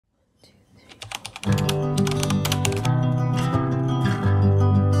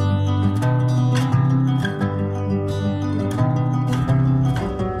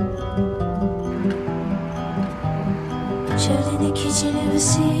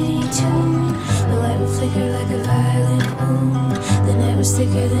pretty tune. The light would flicker like a violent wound. The night was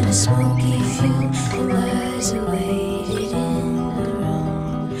thicker than a smoky fume, and lies awaited in the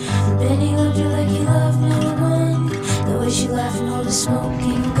room. Benny loved her like he loved no one. The way she laughed and held a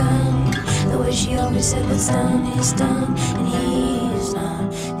smoking gun. The way she always said what's done is done, and he's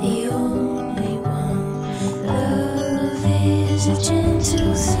not the only one. Love is a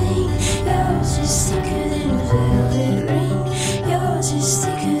gentle thing. Yours is thicker than a velvet ring. Yours is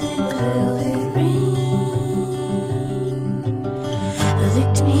thicker than a velvet ring. I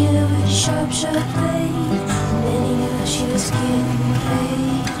licked me with a sharp, sharp blade, and then he knew she was getting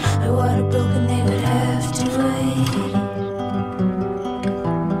paid. Her water broke and they would have to wait.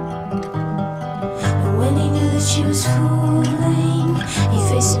 And when he knew that she was fooling, he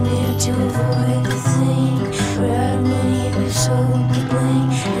faced the mirror to avoid the thing. We're out of money and we've sold the bling,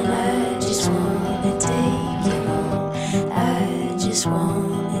 and I just wanna take you home. I just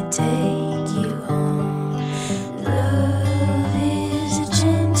wanna take you home. Love is a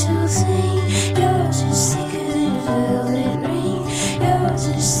gentle thing. Yours is thicker than a velvet ring. Yours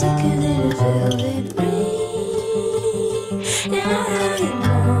is thicker than a velvet ring. Yeah.